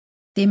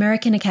the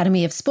American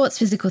Academy of Sports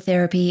Physical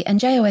Therapy and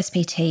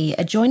JOSPT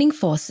are joining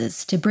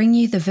forces to bring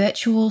you the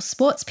virtual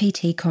Sports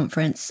PT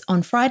conference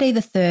on Friday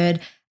the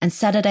 3rd and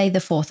Saturday the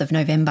 4th of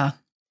November.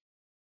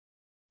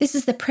 This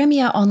is the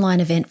premier online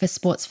event for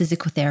sports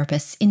physical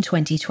therapists in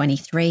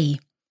 2023.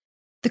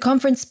 The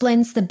conference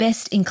blends the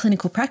best in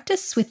clinical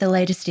practice with the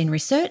latest in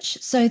research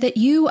so that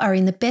you are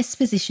in the best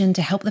position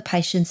to help the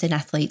patients and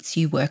athletes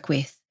you work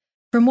with.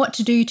 From what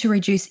to do to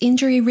reduce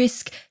injury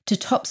risk to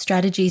top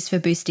strategies for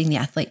boosting the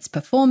athlete's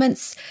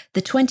performance,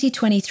 the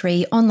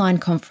 2023 online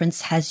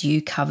conference has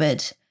you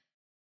covered.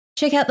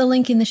 Check out the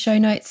link in the show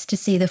notes to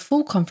see the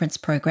full conference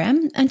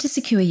program and to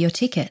secure your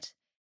ticket.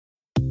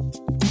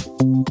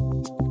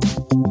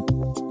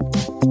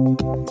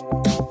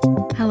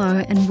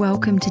 Hello and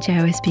welcome to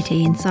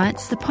JOSPT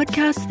Insights, the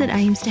podcast that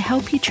aims to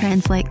help you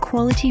translate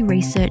quality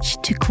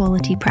research to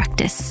quality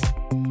practice.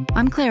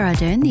 I'm Claire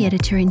Ardern, the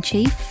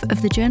Editor-in-Chief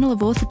of the Journal of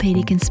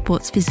Orthopaedic and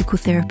Sports Physical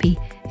Therapy.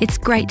 It's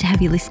great to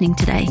have you listening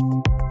today.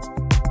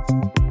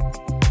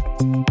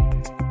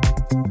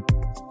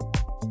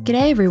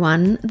 G'day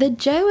everyone. The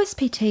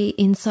JOSPT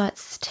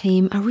Insights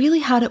team are really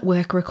hard at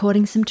work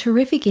recording some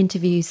terrific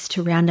interviews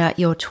to round out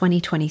your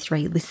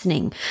 2023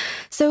 listening.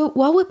 So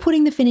while we're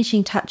putting the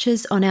finishing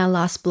touches on our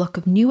last block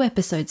of new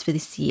episodes for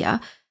this year,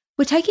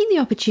 we're taking the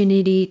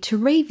opportunity to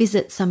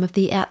revisit some of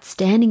the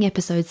outstanding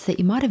episodes that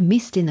you might have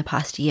missed in the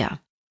past year.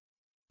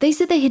 These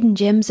are the hidden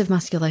gems of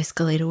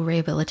musculoskeletal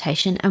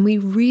rehabilitation, and we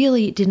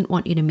really didn't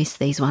want you to miss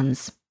these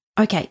ones.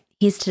 Okay,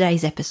 here's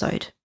today's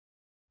episode.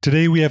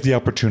 Today we have the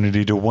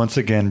opportunity to once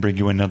again bring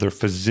you another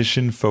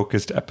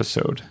physician-focused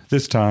episode,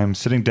 this time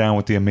sitting down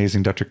with the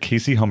amazing Dr.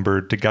 Casey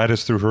Humbyrd to guide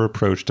us through her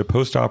approach to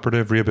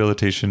post-operative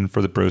rehabilitation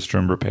for the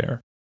Brostrom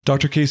repair.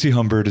 Dr. Casey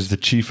Humbyrd is the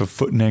Chief of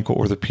Foot and Ankle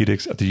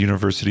Orthopedics at the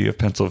University of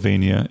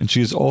Pennsylvania, and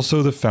she is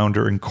also the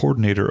founder and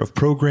coordinator of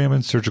Program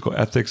and Surgical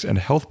Ethics and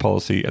Health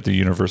Policy at the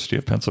University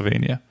of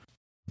Pennsylvania.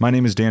 My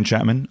name is Dan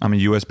Chapman. I'm a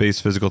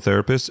U.S.-based physical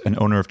therapist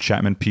and owner of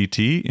Chapman PT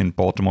in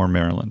Baltimore,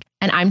 Maryland.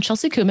 And I'm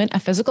Chelsea Kuhlman, a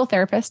physical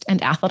therapist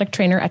and athletic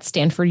trainer at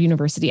Stanford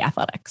University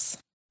Athletics.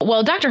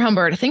 Well, Dr.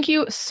 Humbyrd, thank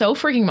you so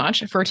freaking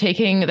much for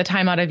taking the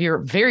time out of your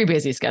very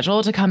busy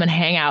schedule to come and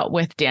hang out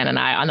with Dan and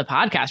I on the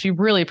podcast. We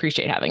really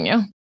appreciate having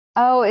you.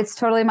 Oh, it's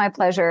totally my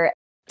pleasure.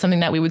 Something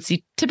that we would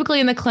see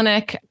typically in the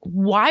clinic.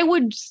 Why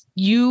would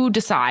you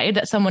decide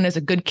that someone is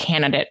a good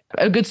candidate,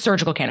 a good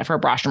surgical candidate for a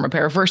Brostrom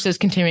repair versus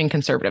continuing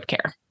conservative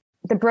care?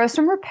 The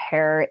Brostrom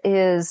repair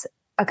is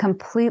a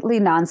completely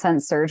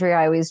nonsense surgery,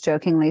 I always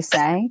jokingly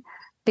say,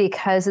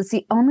 because it's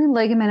the only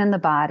ligament in the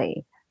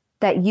body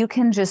that you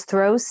can just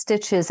throw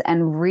stitches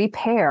and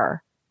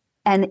repair,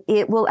 and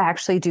it will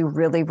actually do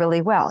really,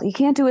 really well. You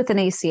can't do it with an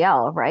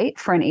ACL, right?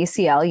 For an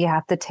ACL, you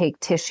have to take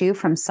tissue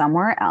from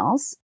somewhere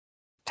else.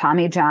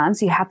 Tommy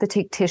John's, you have to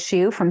take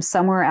tissue from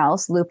somewhere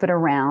else, loop it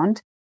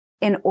around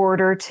in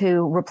order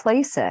to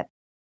replace it.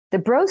 The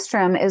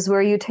Brostrom is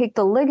where you take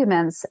the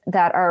ligaments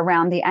that are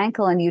around the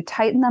ankle and you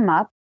tighten them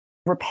up,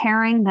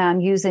 repairing them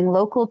using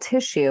local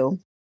tissue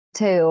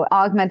to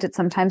augment it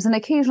sometimes. And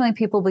occasionally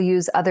people will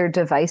use other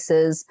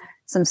devices,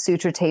 some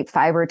suture tape,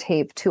 fiber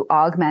tape to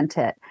augment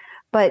it.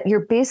 But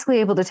you're basically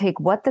able to take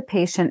what the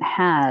patient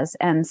has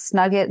and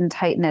snug it and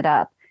tighten it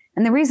up.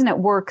 And the reason it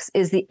works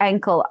is the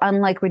ankle,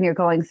 unlike when you're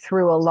going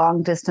through a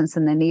long distance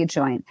in the knee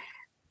joint,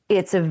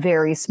 it's a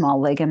very small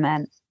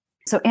ligament.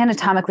 So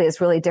anatomically, it's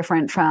really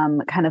different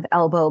from kind of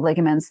elbow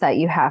ligaments that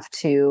you have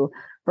to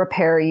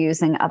repair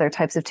using other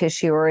types of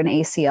tissue or an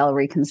ACL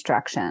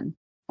reconstruction.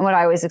 And what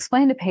I always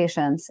explain to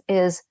patients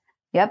is,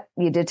 yep,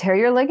 you did tear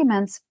your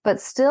ligaments, but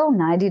still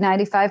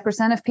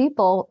 95% of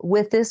people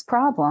with this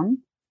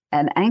problem,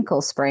 an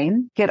ankle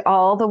sprain, get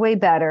all the way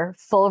better,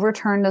 full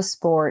return to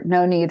sport,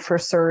 no need for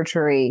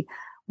surgery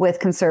with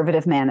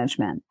conservative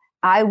management.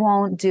 I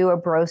won't do a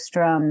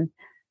Brostrom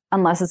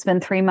unless it's been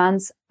 3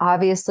 months.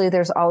 Obviously,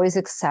 there's always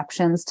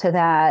exceptions to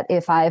that.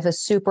 If I have a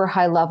super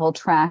high level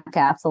track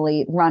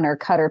athlete, runner,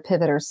 cutter,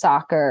 pivoter,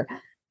 soccer,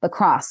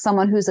 lacrosse,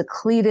 someone who's a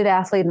cleated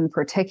athlete in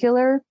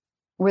particular,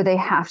 where they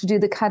have to do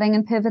the cutting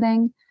and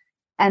pivoting,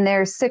 and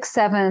they're 6,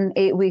 7,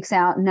 8 weeks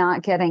out,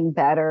 not getting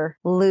better,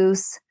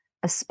 loose,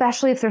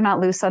 especially if they're not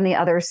loose on the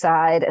other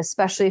side,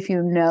 especially if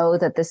you know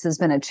that this has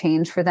been a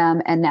change for them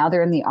and now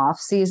they're in the off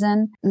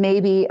season,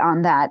 maybe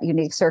on that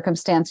unique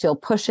circumstance, you'll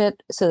push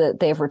it so that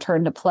they've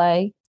returned to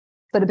play.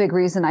 But a big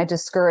reason I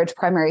discourage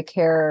primary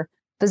care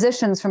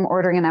physicians from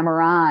ordering an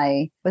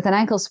MRI with an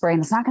ankle sprain,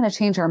 it's not going to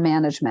change our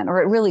management,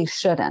 or it really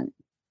shouldn't.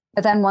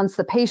 But then once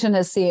the patient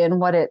has seen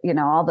what it,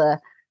 all the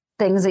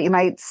things that you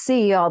might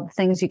see, all the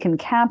things you can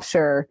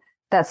capture,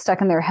 that's stuck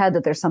in their head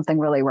that there's something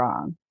really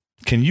wrong.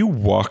 Can you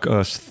walk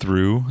us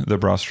through the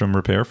Brostrom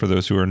repair for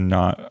those who are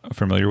not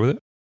familiar with it?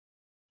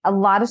 A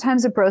lot of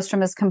times the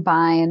Brostrom is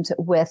combined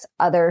with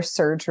other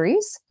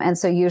surgeries. And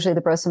so usually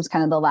the Brostrom is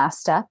kind of the last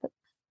step.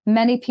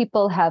 Many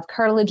people have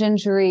cartilage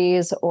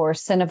injuries or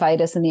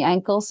synovitis in the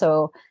ankle.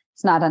 So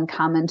it's not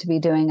uncommon to be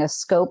doing a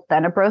scope,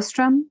 then a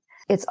Brostrom.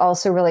 It's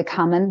also really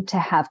common to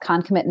have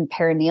concomitant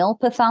perineal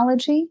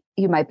pathology.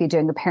 You might be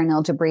doing a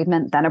perineal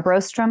debridement, then a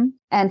brostrum.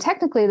 And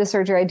technically, the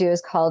surgery I do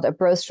is called a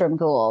brostrum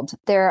Gould.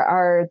 There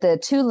are the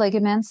two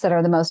ligaments that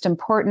are the most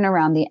important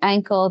around the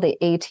ankle, the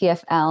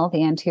ATFL,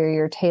 the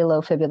anterior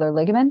talofibular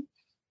ligament,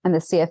 and the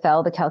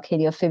CFL, the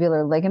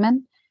calcaneofibular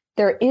ligament.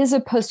 There is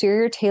a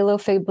posterior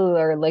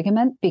talofibular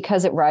ligament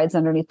because it rides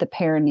underneath the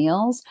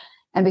perineals.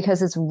 And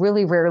because it's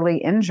really rarely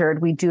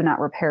injured, we do not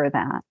repair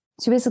that.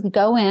 So you basically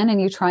go in and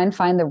you try and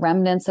find the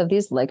remnants of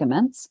these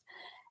ligaments,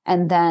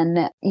 and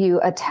then you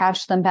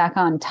attach them back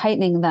on,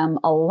 tightening them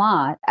a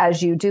lot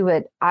as you do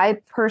it. I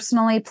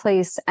personally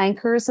place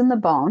anchors in the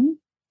bone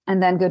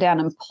and then go down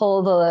and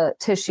pull the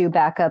tissue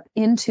back up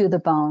into the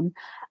bone.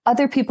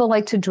 Other people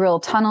like to drill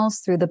tunnels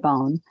through the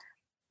bone.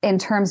 In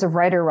terms of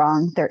right or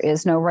wrong, there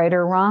is no right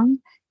or wrong.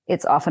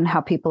 It's often how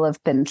people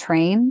have been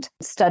trained.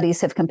 Studies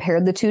have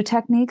compared the two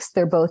techniques.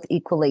 They're both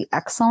equally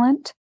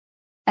excellent.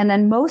 And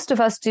then most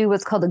of us do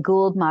what's called a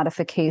Gould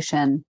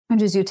modification,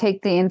 which is you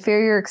take the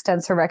inferior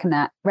extensor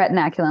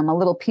retinaculum, a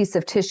little piece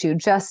of tissue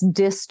just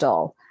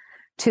distal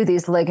to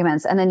these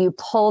ligaments, and then you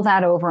pull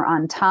that over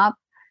on top.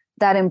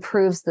 That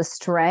improves the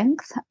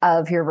strength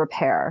of your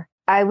repair.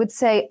 I would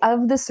say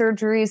of the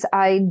surgeries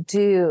I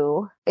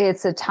do,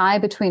 it's a tie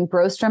between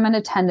brostrum and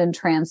a tendon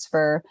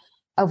transfer,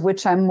 of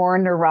which I'm more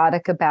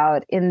neurotic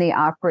about in the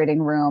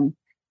operating room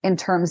in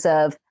terms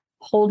of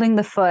holding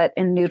the foot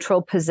in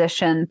neutral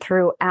position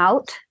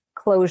throughout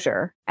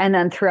closure and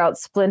then throughout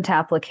splint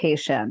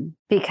application,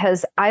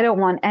 because I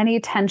don't want any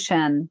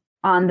tension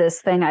on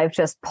this thing I've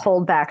just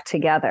pulled back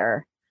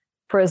together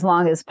for as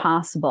long as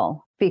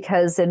possible.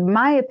 Because in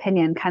my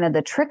opinion, kind of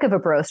the trick of a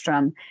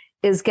brostrum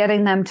is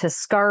getting them to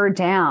scar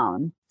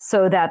down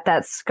so that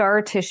that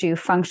scar tissue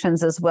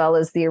functions as well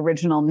as the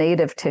original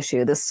native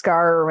tissue, the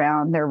scar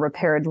around their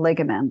repaired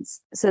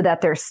ligaments, so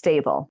that they're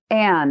stable.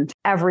 And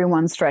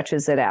everyone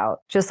stretches it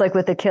out. Just like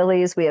with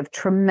Achilles, we have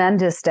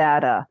tremendous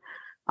data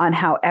on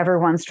how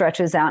everyone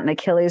stretches out an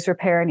Achilles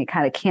repair, and you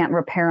kind of can't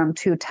repair them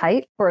too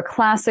tight. For a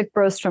classic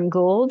brostrum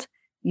Gould,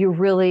 you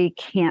really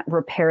can't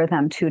repair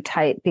them too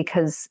tight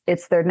because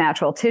it's their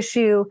natural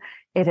tissue.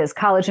 It has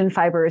collagen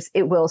fibers.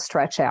 It will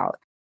stretch out.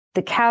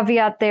 The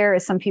caveat there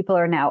is some people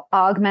are now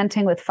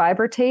augmenting with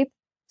fiber tape.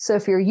 So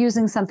if you're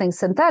using something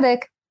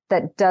synthetic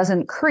that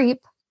doesn't creep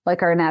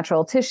like our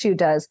natural tissue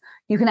does,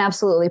 you can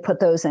absolutely put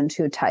those in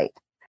too tight.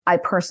 I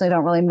personally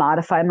don't really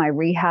modify my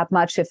rehab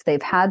much if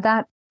they've had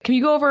that. Can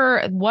you go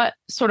over what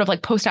sort of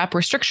like post-op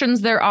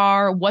restrictions there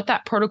are, what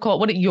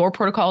your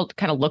protocol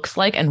kind of looks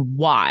like and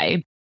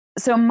why?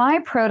 So my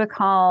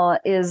protocol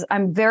is,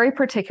 I'm very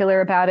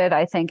particular about it.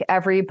 I think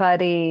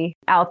everybody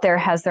out there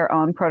has their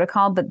own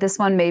protocol, but this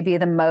one may be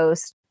the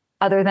most,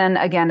 other than,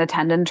 again, a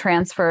tendon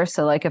transfer.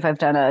 So like if I've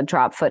done a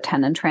drop foot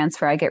tendon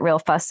transfer, I get real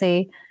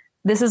fussy.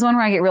 This is one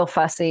where I get real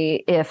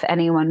fussy if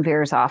anyone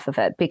veers off of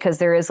it, because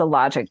there is a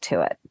logic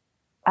to it.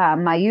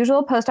 My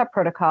usual post-op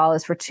protocol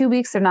is for 2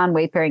 weeks of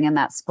non-weight bearing in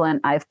that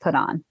splint I've put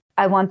on.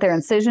 I want their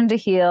incision to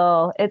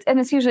heal.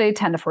 It's usually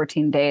 10 to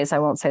 14 days. I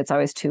won't say it's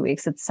always 2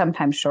 weeks. It's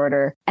sometimes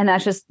shorter. And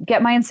that's just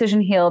get my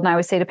incision healed. And I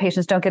always say to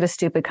patients, don't get a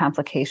stupid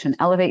complication.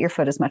 Elevate your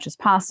foot as much as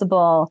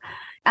possible.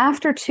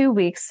 After 2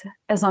 weeks,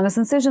 as long as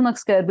incision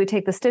looks good, we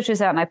take the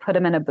stitches out and I put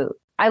them in a boot.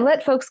 I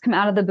let folks come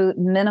out of the boot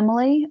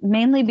minimally,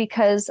 mainly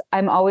because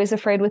I'm always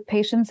afraid with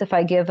patients, if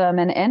I give them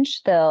an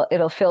inch,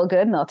 it'll feel good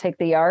and they'll take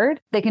the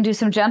yard. They can do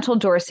some gentle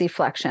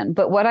dorsiflexion.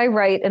 But what I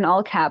write in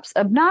all caps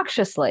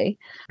obnoxiously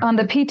on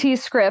the PT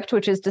script,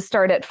 which is to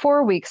start at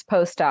 4 weeks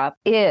post-op,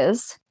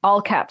 is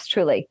all caps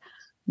truly,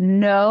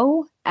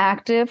 no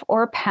active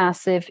or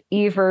passive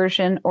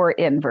eversion or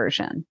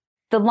inversion.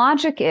 The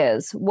logic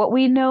is what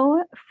we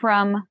know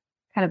from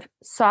kind of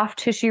soft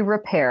tissue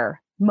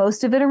repair,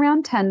 most of it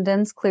around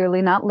tendons,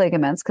 clearly not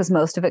ligaments, because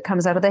most of it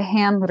comes out of the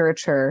hand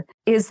literature,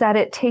 is that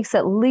it takes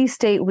at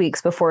least 8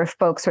 weeks before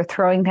folks are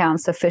throwing down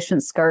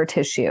sufficient scar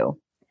tissue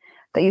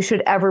that you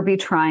should ever be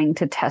trying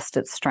to test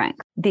its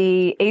strength.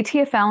 The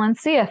ATFL and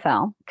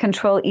CFL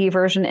control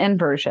eversion,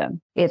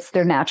 inversion. It's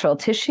their natural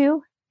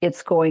tissue.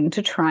 It's going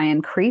to try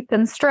and creep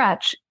and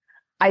stretch.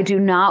 I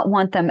do not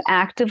want them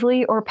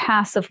actively or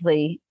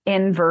passively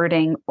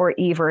inverting or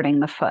everting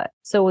the foot.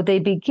 So they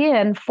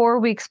begin 4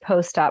 weeks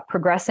post-op,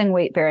 progressing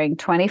weight bearing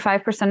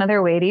 25% of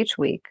their weight each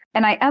week.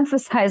 And I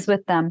emphasize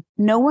with them,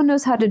 no one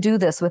knows how to do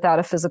this without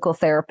a physical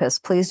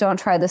therapist. Please don't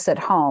try this at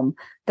home.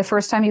 The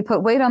first time you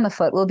put weight on the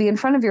foot will be in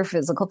front of your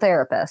physical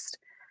therapist.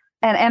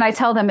 And I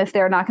tell them if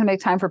they're not going to make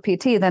time for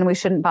PT, then we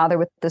shouldn't bother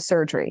with the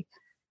surgery.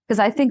 Because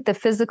I think the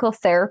physical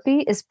therapy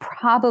is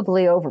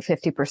probably over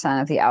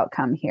 50% of the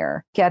outcome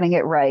here. Getting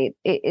it right.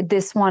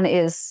 This one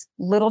is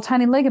little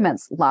tiny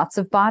ligaments, lots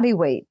of body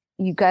weight.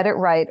 You get it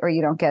right or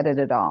you don't get it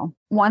at all.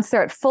 Once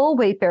they're at full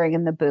weight bearing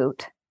in the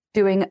boot,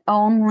 doing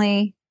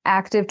only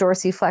active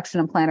dorsiflexion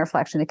and plantar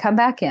flexion, they come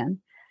back in.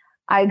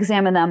 I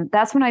examine them.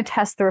 That's when I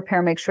test the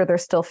repair, make sure they're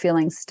still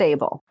feeling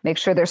stable, make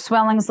sure their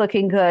swelling's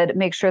looking good,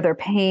 make sure their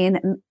pain.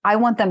 I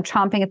want them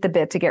chomping at the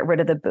bit to get rid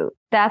of the boot.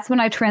 That's when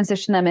I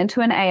transition them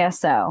into an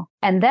ASO.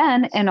 And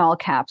then in all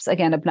caps,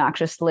 again,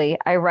 obnoxiously,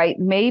 I write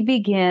may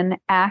begin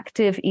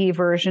active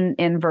eversion,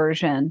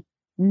 inversion,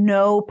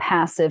 no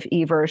passive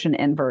eversion,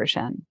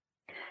 inversion.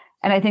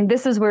 And I think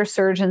this is where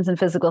surgeons and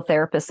physical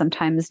therapists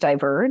sometimes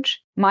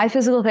diverge. My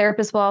physical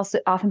therapist will also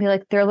often be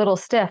like, they're a little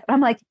stiff. And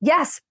I'm like,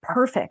 yes,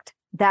 perfect.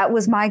 That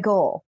was my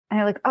goal. And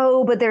they're like,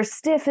 oh, but they're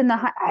stiff in the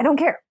high. I don't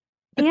care.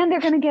 And they're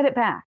going to get it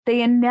back.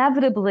 They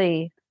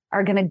inevitably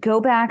are going to go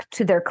back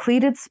to their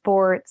cleated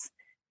sports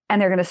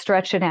and they're going to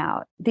stretch it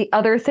out. The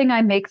other thing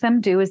I make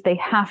them do is they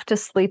have to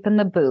sleep in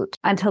the boot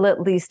until at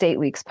least 8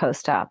 weeks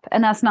post-op.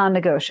 And that's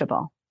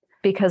non-negotiable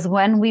because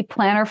when we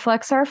plantar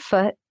flex our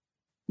foot,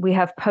 we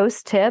have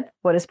post-tib.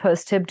 What does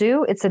post-tib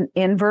do? It's an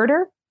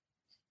inverter.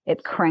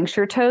 It cranks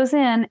your toes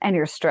in and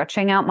you're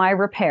stretching out my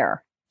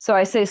repair. So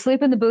I say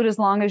sleep in the boot as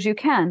long as you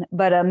can,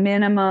 but a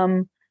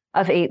minimum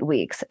of 8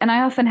 weeks. And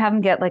I often have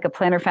them get like a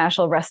plantar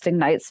fascial resting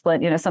night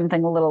splint,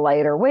 something a little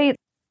lighter weight,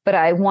 but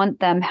I want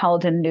them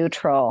held in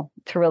neutral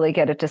to really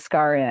get it to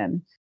scar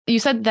in. You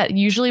said that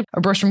usually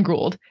a Brostrom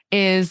Gould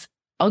is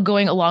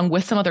going along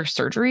with some other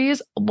surgeries.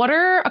 What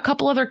are a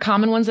couple other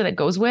common ones that it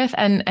goes with?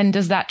 And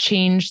does that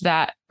change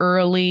that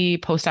early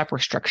post-op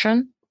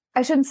restriction?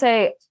 I shouldn't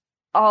say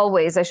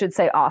always, I should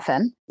say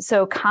often.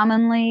 So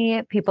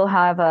commonly people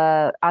have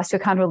a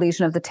osteochondral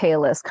lesion of the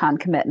talus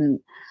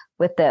concomitant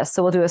with this.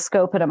 So we'll do a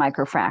scope and a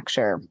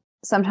microfracture.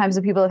 Sometimes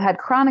if people have had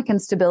chronic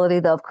instability,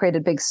 they'll have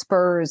created big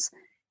spurs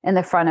in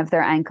the front of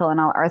their ankle,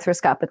 and I'll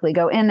arthroscopically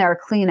go in there,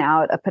 clean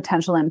out a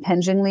potential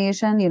impinging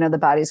lesion. The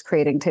body's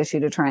creating tissue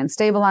to try and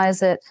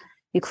stabilize it.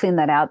 You clean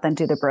that out, then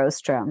do the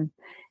Brostrom.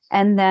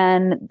 And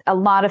then a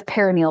lot of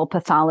perineal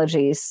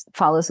pathologies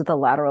follows with the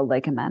lateral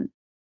ligament.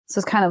 So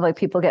it's kind of like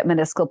people get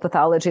meniscal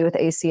pathology with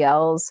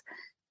ACLs.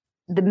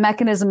 The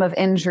mechanism of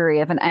injury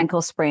of an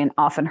ankle sprain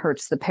often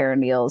hurts the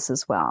perineals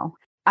as well.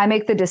 I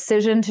make the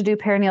decision to do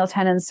perineal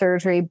tendon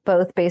surgery,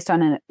 both based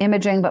on an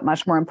imaging, but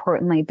much more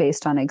importantly,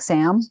 based on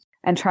exam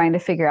and trying to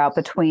figure out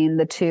between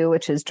the two,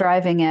 which is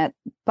driving it.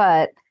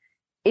 But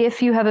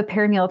if you have a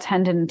perineal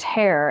tendon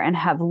tear and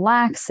have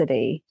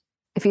laxity,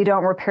 if you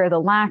don't repair the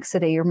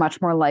laxity, you're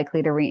much more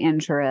likely to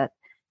re-injure it.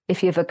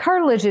 If you have a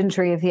cartilage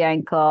injury of the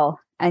ankle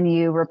and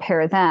you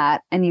repair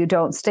that and you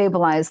don't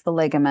stabilize the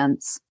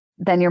ligaments,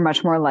 then you're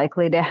much more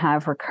likely to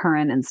have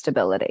recurrent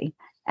instability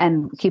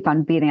and keep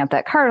on beating up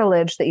that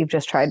cartilage that you've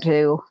just tried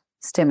to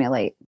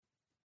stimulate.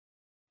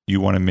 You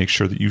want to make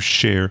sure that you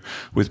share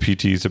with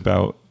PTs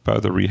about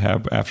the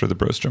rehab after the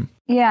Brostrom.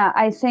 Yeah,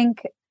 I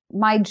think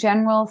my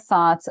general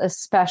thoughts,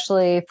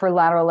 especially for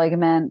lateral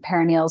ligament,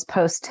 perineals,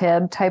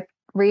 post-tib type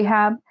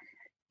rehab,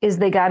 is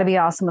they got to be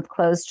awesome with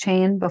closed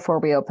chain before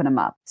we open them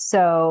up.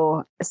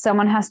 So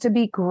someone has to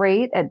be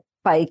great at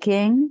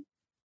biking,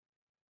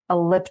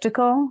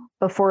 elliptical,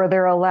 before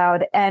they're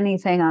allowed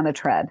anything on a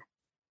tread.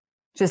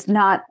 Just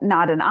not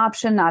an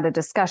option, not a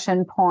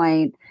discussion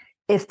point.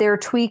 If they're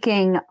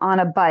tweaking on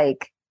a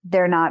bike,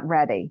 they're not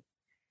ready.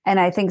 And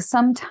I think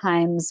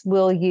sometimes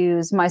we'll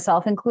use,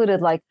 myself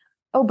included, like,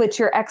 oh, but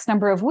you're X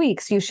number of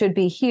weeks, you should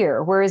be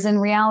here. Whereas in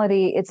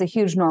reality, it's a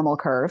huge normal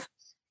curve.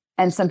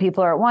 And some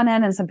people are at one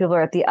end and some people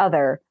are at the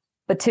other.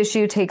 But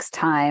tissue takes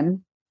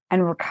time,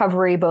 and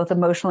recovery, both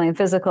emotionally and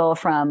physical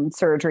from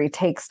surgery,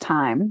 takes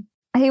time.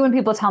 I hate when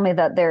people tell me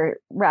that they're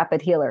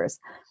rapid healers.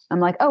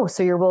 I'm like, oh,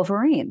 so you're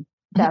Wolverine.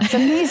 That's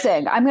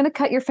amazing. I'm going to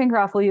cut your finger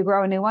off. Will you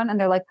grow a new one? And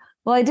they're like,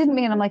 well, I didn't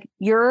mean. I'm like,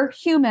 you're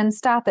human.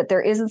 Stop it.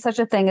 There isn't such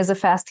a thing as a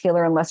fast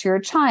healer unless you're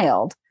a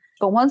child.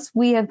 But once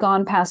we have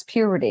gone past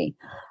puberty,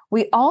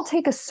 we all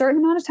take a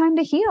certain amount of time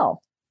to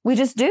heal. We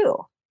just do.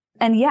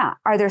 And yeah,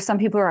 are there some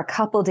people who are a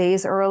couple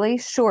days early?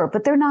 Sure.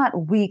 But they're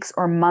not weeks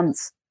or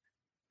months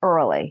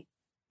early.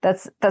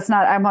 That's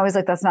not, I'm always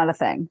like, that's not a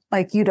thing.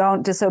 Like, you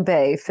don't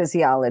disobey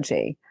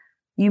physiology.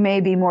 You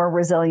may be more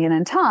resilient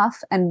and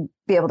tough and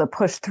be able to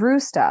push through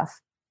stuff,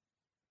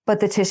 but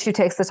the tissue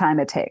takes the time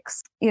it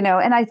takes, and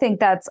I think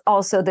that's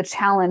also the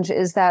challenge,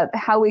 is that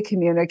how we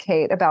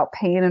communicate about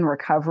pain and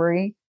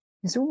recovery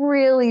is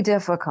really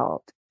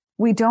difficult.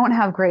 We don't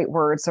have great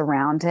words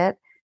around it.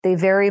 They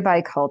vary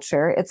by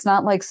culture. It's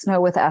not like snow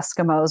with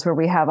Eskimos where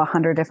we have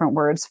 100 different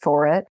words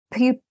for it.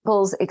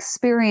 People's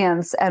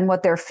experience and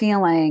what they're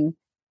feeling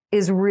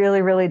is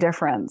really, really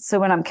different. So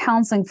when I'm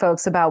counseling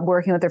folks about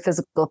working with their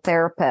physical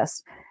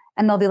therapist,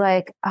 and they'll be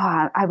like,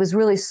 I was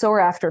really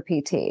sore after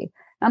PT.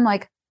 I'm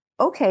like,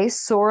 okay,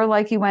 sore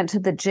like you went to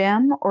the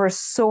gym, or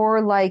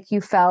sore like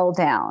you fell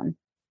down?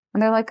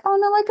 And they're like, oh,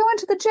 no, like I went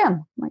to the gym.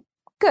 I'm like,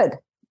 good,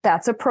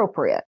 that's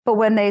appropriate. But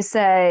when they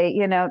say,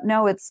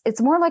 no,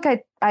 it's more like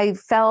I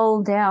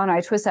fell down, I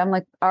twisted. I'm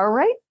like, all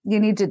right, you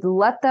need to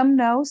let them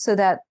know so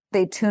that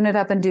they tune it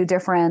up and do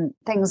different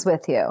things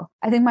with you.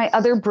 I think my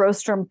other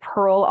Brostrom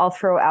pearl I'll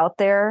throw out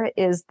there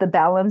is the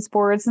balance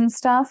boards and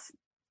stuff.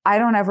 I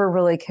don't ever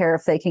really care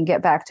if they can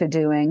get back to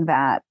doing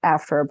that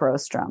after a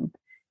Brostrom.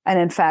 And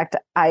in fact,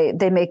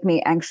 they make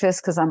me anxious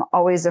because I'm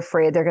always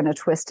afraid they're going to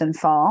twist and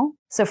fall.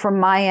 So from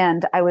my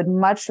end, I would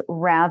much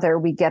rather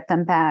we get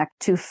them back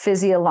to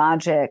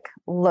physiologic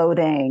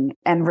loading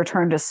and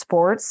return to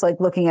sports, like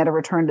looking at a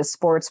return to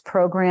sports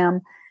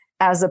program,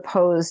 as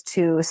opposed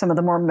to some of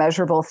the more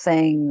measurable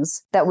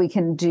things that we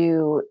can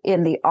do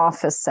in the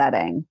office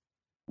setting.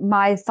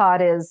 My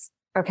thought is,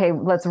 okay,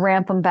 let's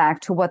ramp them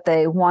back to what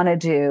they want to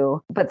do,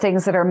 but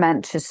things that are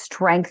meant to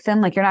strengthen,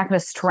 like you're not going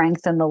to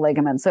strengthen the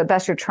ligaments. So at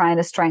best, you're trying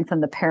to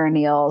strengthen the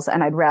perineals,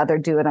 and I'd rather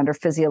do it under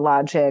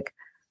physiologic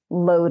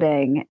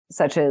loading,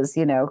 such as,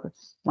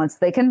 once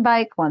they can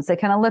bike, once they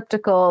can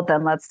elliptical,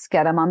 then let's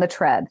get them on the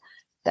tread.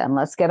 Then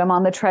let's get them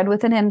on the tread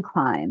with an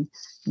incline.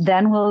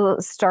 Then we'll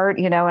start,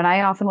 and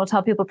I often will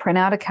tell people, print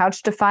out a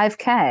couch to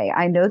 5K.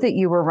 I know that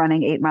you were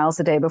running 8 miles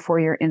a day before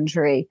your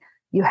injury.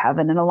 You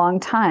haven't in a long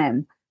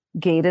time.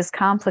 Gait is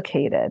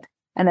complicated.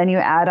 And then you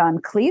add on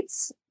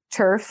cleats,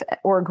 turf,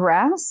 or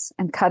grass,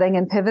 and cutting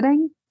and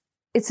pivoting.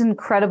 It's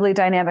incredibly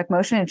dynamic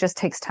motion. It just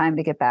takes time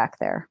to get back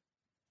there.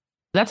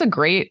 That's a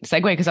great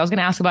segue, because I was going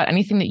to ask about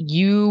anything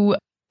you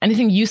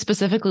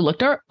specifically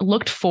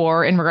looked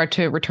for in regard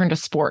to return to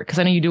sport, because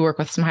I know you do work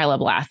with some high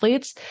level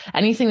athletes.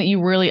 Anything that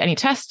you any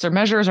tests or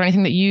measures or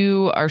anything that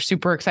you are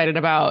super excited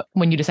about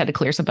when you decide to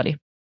clear somebody?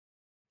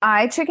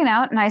 I chicken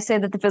out and I say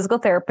that the physical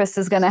therapist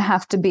is going to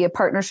have to be a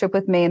partnership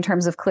with me in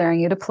terms of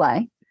clearing you to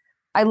play.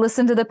 I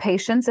listen to the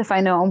patients if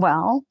I know them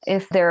well.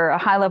 If they're a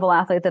high level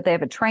athlete that they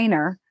have a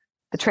trainer,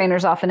 the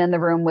trainer's often in the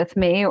room with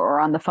me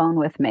or on the phone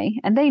with me,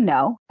 and they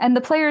know. And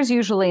the players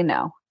usually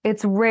know.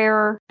 It's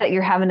rare that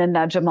you're having to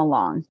nudge them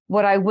along.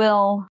 What I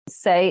will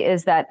say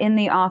is that in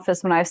the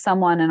office, when I have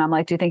someone and I'm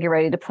like, do you think you're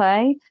ready to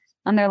play?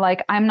 And they're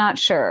like, I'm not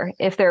sure.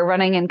 If they're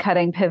running and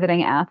cutting,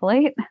 pivoting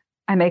athlete,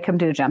 I make them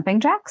do jumping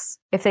jacks.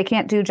 If they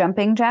can't do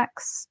jumping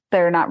jacks,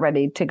 they're not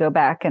ready to go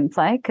back and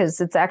play, because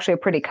it's actually a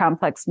pretty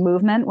complex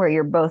movement where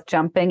you're both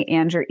jumping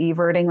and you're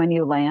everting when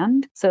you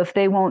land. So if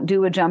they won't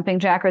do a jumping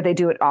jack, or they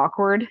do it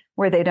awkward,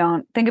 where they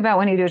don't think about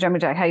when you do a jumping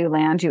jack, how you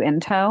land, you in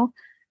toe.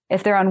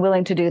 If they're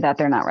unwilling to do that,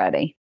 they're not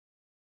ready.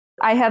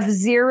 I have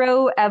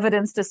zero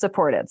evidence to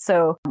support it.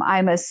 So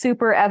I'm a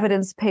super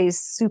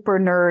evidence-based super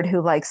nerd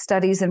who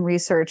studies and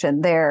research,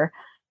 and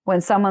when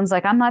someone's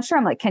like, I'm not sure,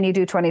 I'm like, can you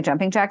do 20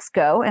 jumping jacks?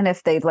 Go. And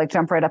if they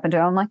jump right up and do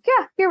it, I'm like,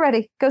 yeah, you're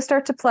ready. Go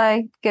start to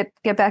play, get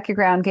back your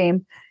ground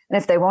game. And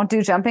if they won't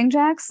do jumping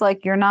jacks,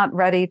 you're not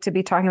ready to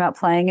be talking about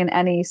playing in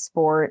any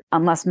sport,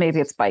 unless maybe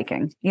it's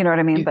biking. You know what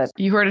I mean? But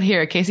you heard it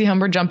here. Casey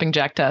Humbyrd jumping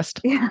jack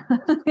test. Yeah.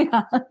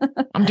 Yeah.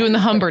 I'm doing the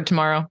Humbyrd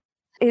tomorrow.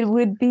 It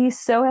would be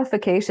so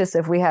efficacious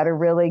if we had a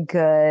really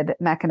good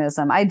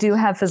mechanism. I do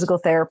have physical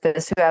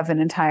therapists who have an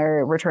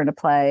entire return to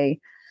play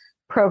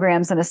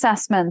programs and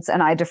assessments,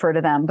 and I defer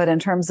to them. But in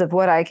terms of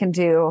what I can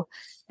do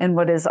and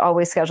what is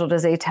always scheduled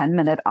as a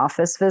 10-minute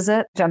office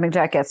visit, jumping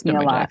jack gets me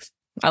a lot. Jacks.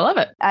 I love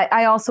it.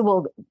 I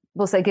also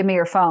will say, give me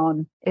your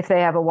phone if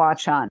they have a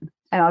watch on,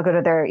 and I'll go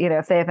to their,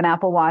 if they have an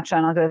Apple Watch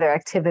on, I'll go to their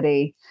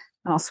activity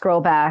and I'll scroll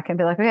back and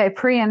be like, okay,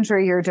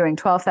 pre-injury, you're doing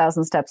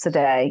 12,000 steps a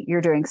day.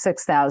 You're doing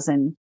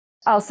 6,000.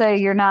 I'll say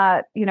you're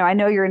not, I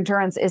know your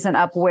endurance isn't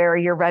up where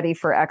you're ready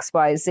for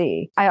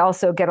XYZ. I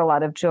also get a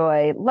lot of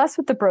joy, less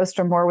with the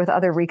Brostrom, more with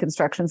other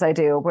reconstructions I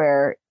do,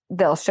 where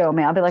they'll show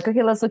me, I'll be like,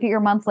 okay, let's look at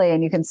your monthly.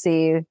 And you can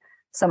see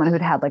someone who'd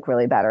had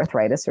really bad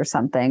arthritis or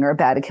something, or a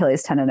bad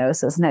Achilles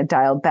tendinosis, and had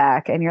dialed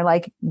back. And you're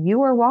like,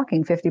 you are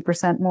walking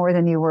 50% more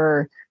than you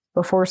were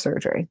before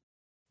surgery.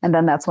 And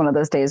then that's one of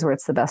those days where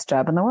it's the best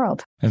job in the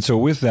world. And so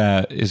with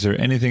that, is there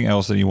anything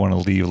else that you want to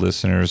leave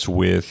listeners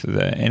with?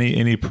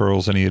 Any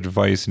pearls, any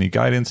advice, any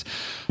guidance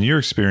in your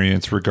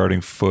experience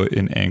regarding foot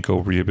and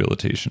ankle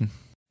rehabilitation?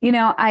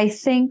 I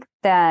think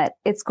that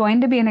it's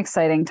going to be an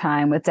exciting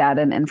time with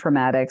data and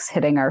informatics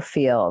hitting our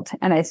field.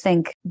 And I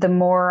think the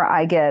more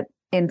I get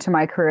into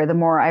my career, the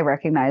more I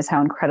recognize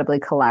how incredibly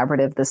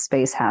collaborative this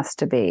space has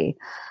to be.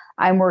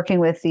 I'm working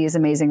with these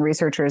amazing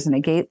researchers in a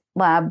gait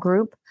lab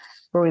group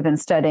where we've been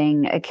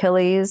studying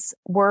Achilles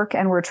work,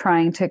 and we're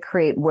trying to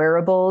create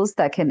wearables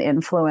that can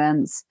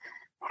influence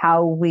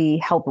how we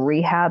help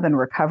rehab and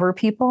recover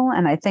people.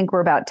 And I think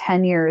we're about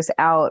 10 years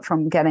out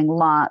from getting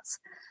lots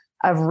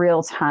of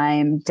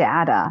real-time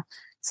data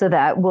so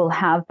that we'll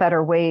have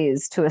better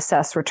ways to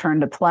assess return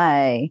to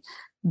play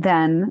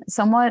than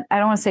somewhat, I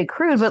don't want to say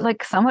crude,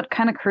 but somewhat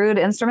kind of crude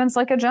instruments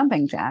like a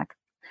jumping jack,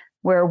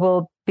 where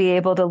we'll be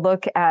able to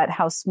look at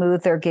how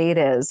smooth their gait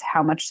is,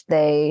 how much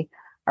they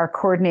are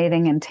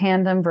coordinating in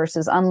tandem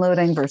versus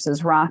unloading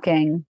versus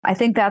rocking. I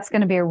think that's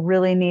going to be a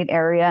really neat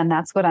area. And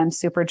that's what I'm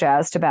super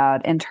jazzed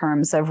about in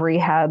terms of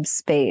rehab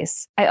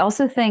space. I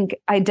also think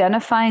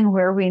identifying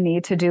where we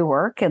need to do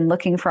work and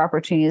looking for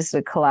opportunities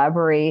to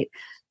collaborate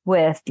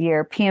with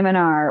your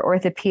PM&R,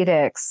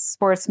 orthopedics,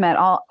 sports med,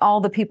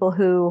 all the people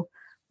who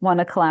want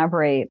to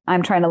collaborate.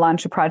 I'm trying to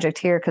launch a project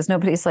here because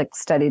nobody's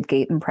studied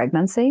gait in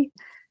pregnancy,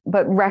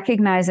 but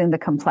recognizing the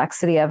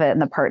complexity of it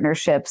and the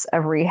partnerships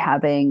of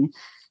rehabbing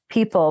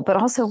people, but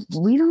also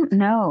we don't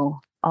know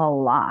a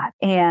lot,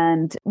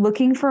 and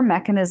looking for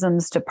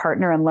mechanisms to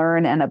partner and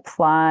learn and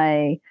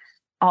apply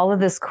all of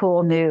this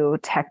cool new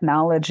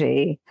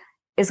technology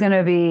is going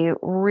to be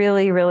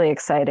really, really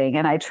exciting.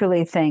 And I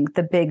truly think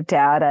the big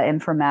data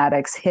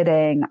informatics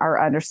hitting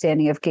our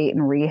understanding of gait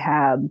and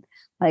rehab,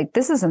 like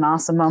this is an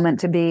awesome moment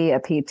to be a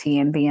PT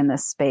and be in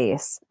this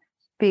space.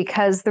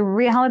 Because the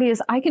reality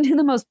is I can do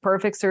the most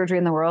perfect surgery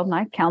in the world. And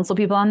I counsel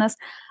people on this.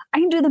 I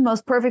can do the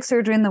most perfect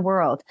surgery in the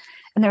world.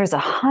 And there's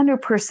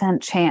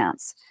 100%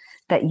 chance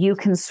that you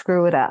can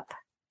screw it up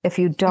if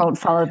you don't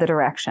follow the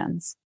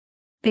directions.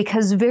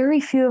 Because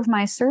very few of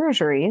my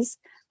surgeries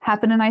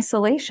happen in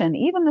isolation.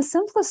 Even the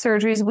simplest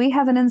surgeries, we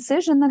have an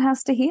incision that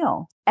has to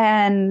heal.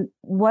 And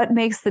what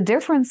makes the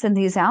difference in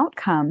these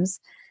outcomes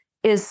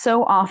is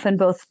so often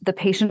both the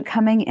patient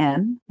coming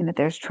in,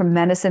 there's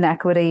tremendous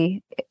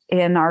inequity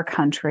in our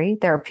country.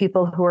 There are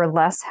people who are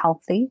less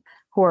healthy,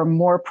 who are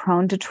more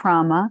prone to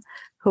trauma,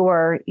 who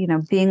are,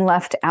 being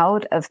left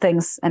out of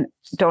things and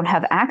don't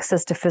have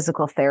access to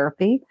physical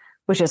therapy,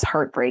 which is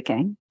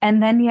heartbreaking.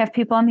 And then you have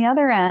people on the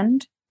other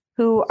end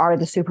who are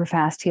the super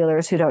fast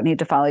healers who don't need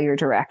to follow your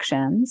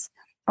directions,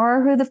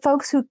 or who are the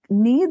folks who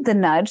need the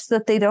nudge so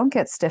that they don't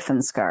get stiff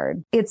and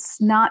scarred.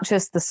 It's not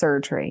just the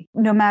surgery.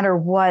 No matter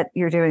what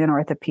you're doing in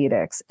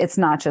orthopedics, it's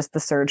not just the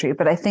surgery.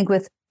 But I think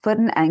with foot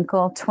and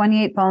ankle,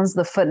 28 bones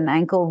of the foot and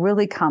ankle,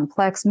 really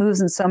complex,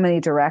 moves in so many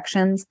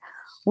directions.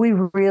 We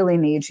really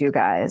need you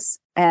guys.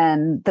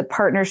 And the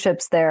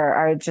partnerships there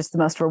are just the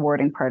most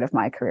rewarding part of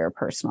my career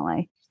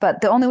personally.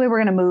 But the only way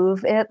we're going to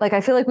move it,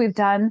 I feel like we've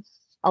done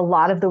a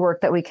lot of the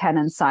work that we can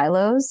in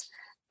silos.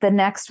 The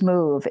next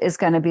move is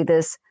going to be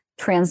this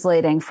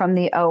translating from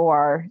the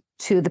OR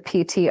to the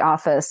PT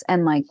office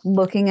and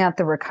looking at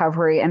the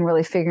recovery and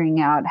really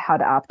figuring out how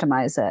to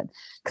optimize it.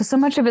 Because so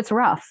much of it's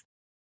rough.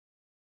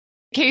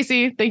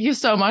 Casey, thank you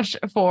so much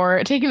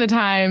for taking the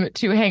time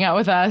to hang out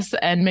with us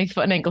and make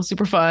foot and ankle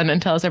super fun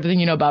and tell us everything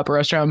you know about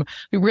Barostrom.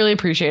 We really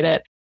appreciate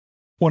it.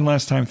 One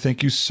last time,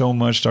 thank you so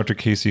much, Dr.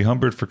 Casey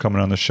Humbyrd, for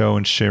coming on the show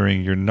and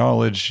sharing your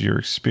knowledge, your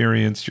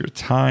experience, your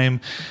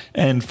time.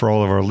 And for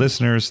all of our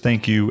listeners,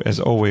 thank you, as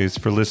always,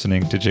 for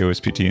listening to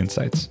JOSPT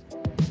Insights.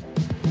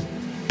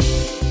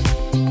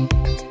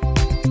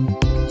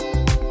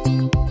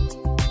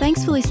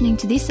 Thanks for listening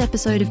to this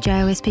episode of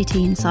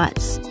JOSPT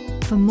Insights.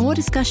 For more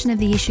discussion of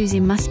the issues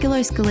in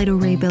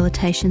musculoskeletal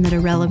rehabilitation that are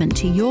relevant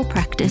to your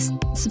practice,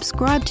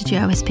 subscribe to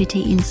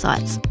JOSPT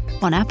Insights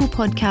on Apple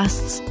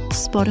Podcasts,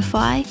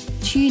 Spotify,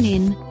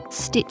 TuneIn,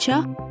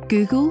 Stitcher,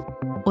 Google,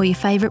 or your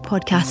favourite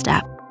podcast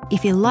app.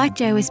 If you like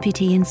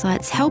JOSPT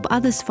Insights, help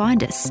others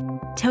find us.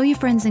 Tell your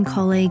friends and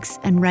colleagues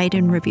and rate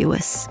and review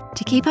us.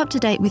 To keep up to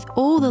date with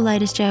all the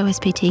latest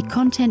JOSPT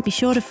content, be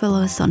sure to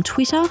follow us on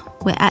Twitter,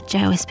 we're at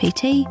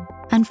JOSPT,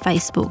 and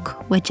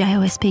Facebook, we're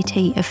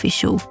JOSPT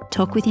Official.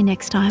 Talk with you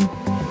next time.